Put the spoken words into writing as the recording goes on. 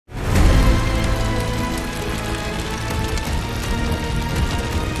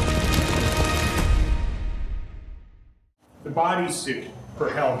the bodysuit for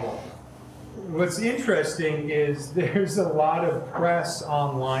Hellboy. What's interesting is there's a lot of press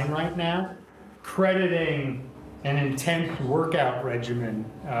online right now crediting an intense workout regimen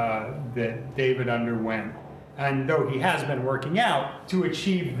that David underwent. And though he has been working out, to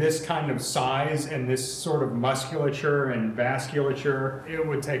achieve this kind of size and this sort of musculature and vasculature, it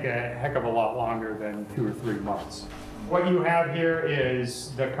would take a heck of a lot longer than 2 or 3 months. What you have here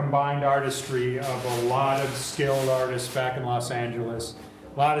is the combined artistry of a lot of skilled artists back in Los Angeles,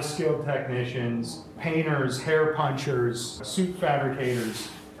 a lot of skilled technicians, painters, hair punchers, suit fabricators.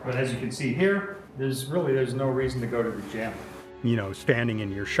 But as you can see here, there's no reason to go to the gym. You know, standing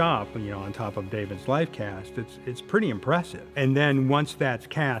in your shop, you know, on top of David's life cast, it's pretty impressive. And then once that's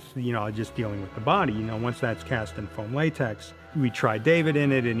cast, you know, just dealing with the body, you know, once that's cast in foam latex, we tried David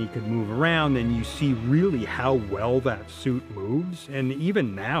in it and he could move around, and you see really how well that suit moves. And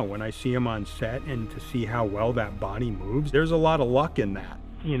even now, when I see him on set and to see how well that body moves, there's a lot of luck in that.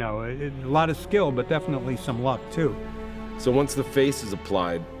 You know, a lot of skill, but definitely some luck too. So once the face is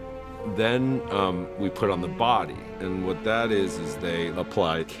applied, then we put on the body, and what that is they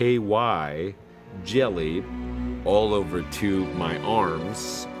apply KY jelly all over to my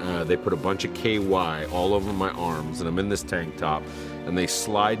arms. They put a bunch of KY all over my arms, and I'm in this tank top, and they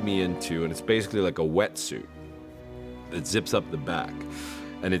slide me into, and it's basically like a wetsuit. It zips up the back,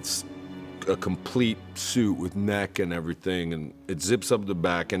 and it's a complete suit with neck and everything, and it zips up the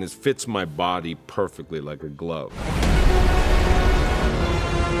back, and it fits my body perfectly like a glove.